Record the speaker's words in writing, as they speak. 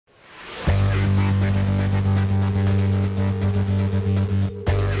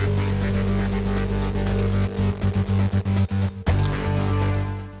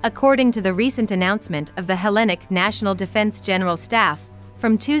according to the recent announcement of the Hellenic National Defense General Staff,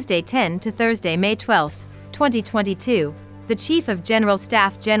 from Tuesday 10 to Thursday May 12, 2022, the Chief of General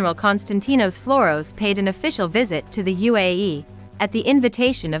Staff General Konstantinos Floros paid an official visit to the UAE, at the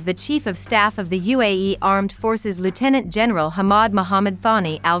invitation of the Chief of Staff of the UAE Armed Forces Lieutenant General Hamad Mohammed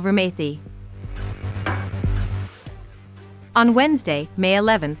Thani al-Rumaithi. On Wednesday, May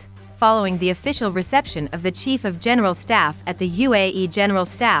 11, following the official reception of the Chief of General Staff at the UAE General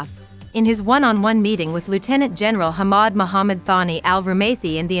Staff, in his one-on-one meeting with Lieutenant General Hamad Mohammed Thani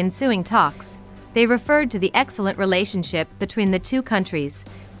al-Rumaithi in the ensuing talks, they referred to the excellent relationship between the two countries,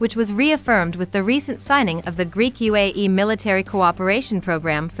 which was reaffirmed with the recent signing of the Greek-UAE Military Cooperation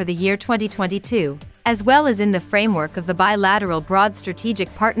Program for the year 2022, as well as in the framework of the bilateral Broad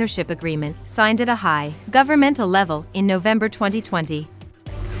Strategic Partnership Agreement signed at a high governmental level in November 2020.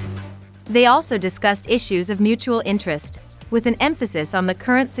 They also discussed issues of mutual interest, with an emphasis on the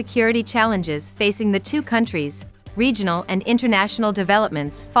current security challenges facing the two countries, regional and international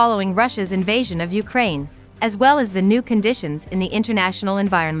developments following Russia's invasion of Ukraine, as well as the new conditions in the international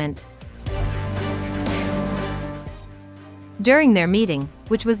environment. During their meeting,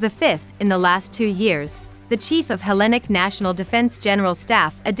 which was the fifth in the last 2 years, the Chief of Hellenic National Defense General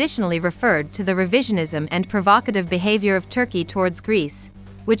Staff additionally referred to the revisionism and provocative behavior of Turkey towards Greece,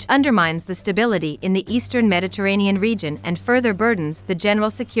 which undermines the stability in the eastern Mediterranean region and further burdens the general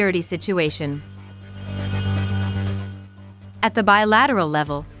security situation. At the bilateral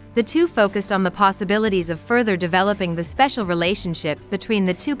level, the two focused on the possibilities of further developing the special relationship between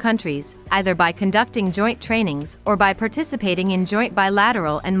the two countries, either by conducting joint trainings or by participating in joint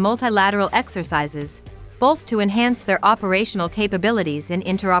bilateral and multilateral exercises, both to enhance their operational capabilities and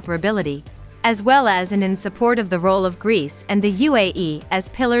interoperability, as well as and in support of the role of Greece and the UAE as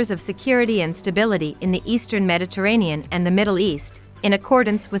pillars of security and stability in the Eastern Mediterranean and the Middle East, in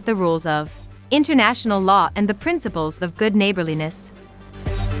accordance with the rules of international law and the principles of good neighborliness.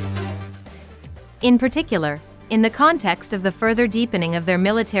 In particular, in the context of the further deepening of their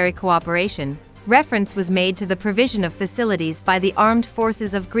military cooperation, reference was made to the provision of facilities by the armed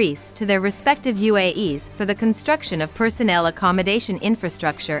forces of Greece to their respective UAEs for the construction of personnel accommodation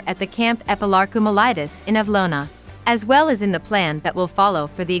infrastructure at the Camp Epilarchoumalidis in Avlona, as well as in the plan that will follow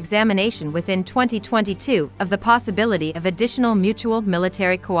for the examination within 2022 of the possibility of additional mutual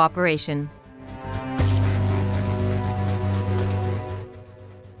military cooperation.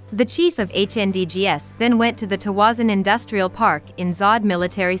 The chief of HNDGS then went to the Tawazun Industrial Park in Zod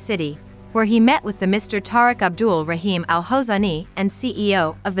Military City, where he met with the Mr. Tariq Abdul Rahim Al-Hozani and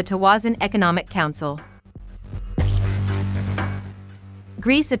CEO of the Tawazun Economic Council.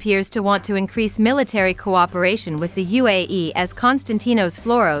 Greece appears to want to increase military cooperation with the UAE as Konstantinos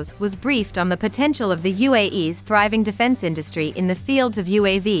Floros was briefed on the potential of the UAE's thriving defense industry in the fields of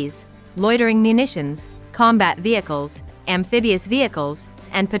UAVs, loitering munitions, combat vehicles, amphibious vehicles,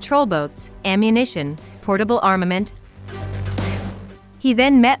 and patrol boats, ammunition, portable armament. He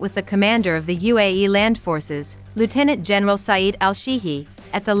then met with the commander of the UAE Land Forces, Lieutenant General Saeed Al-Shihi,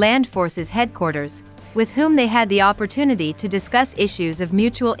 at the Land Forces headquarters, with whom they had the opportunity to discuss issues of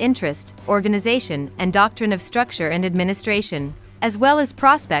mutual interest, organization, and doctrine of structure and administration, as well as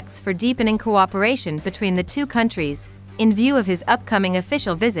prospects for deepening cooperation between the two countries, in view of his upcoming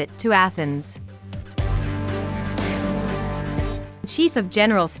official visit to Athens. The Chief of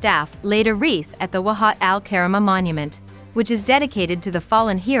General Staff laid a wreath at the Wahat al-Karama Monument, which is dedicated to the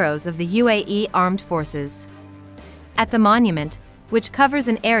fallen heroes of the UAE Armed Forces. At the monument, which covers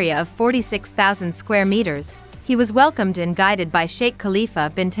an area of 46,000 square meters, he was welcomed and guided by Sheikh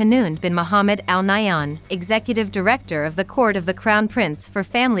Khalifa bin Tahnoun bin Mohammed Al Nahyan, Executive Director of the Court of the Crown Prince for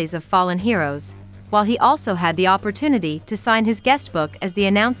Families of Fallen Heroes, while he also had the opportunity to sign his guest book as the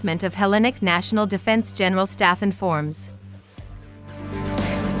announcement of Hellenic National Defense General Staff informs.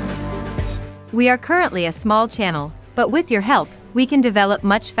 We are currently a small channel, but with your help, we can develop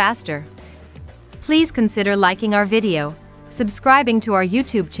much faster. Please consider liking our video, subscribing to our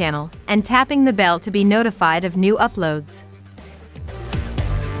YouTube channel, and tapping the bell to be notified of new uploads.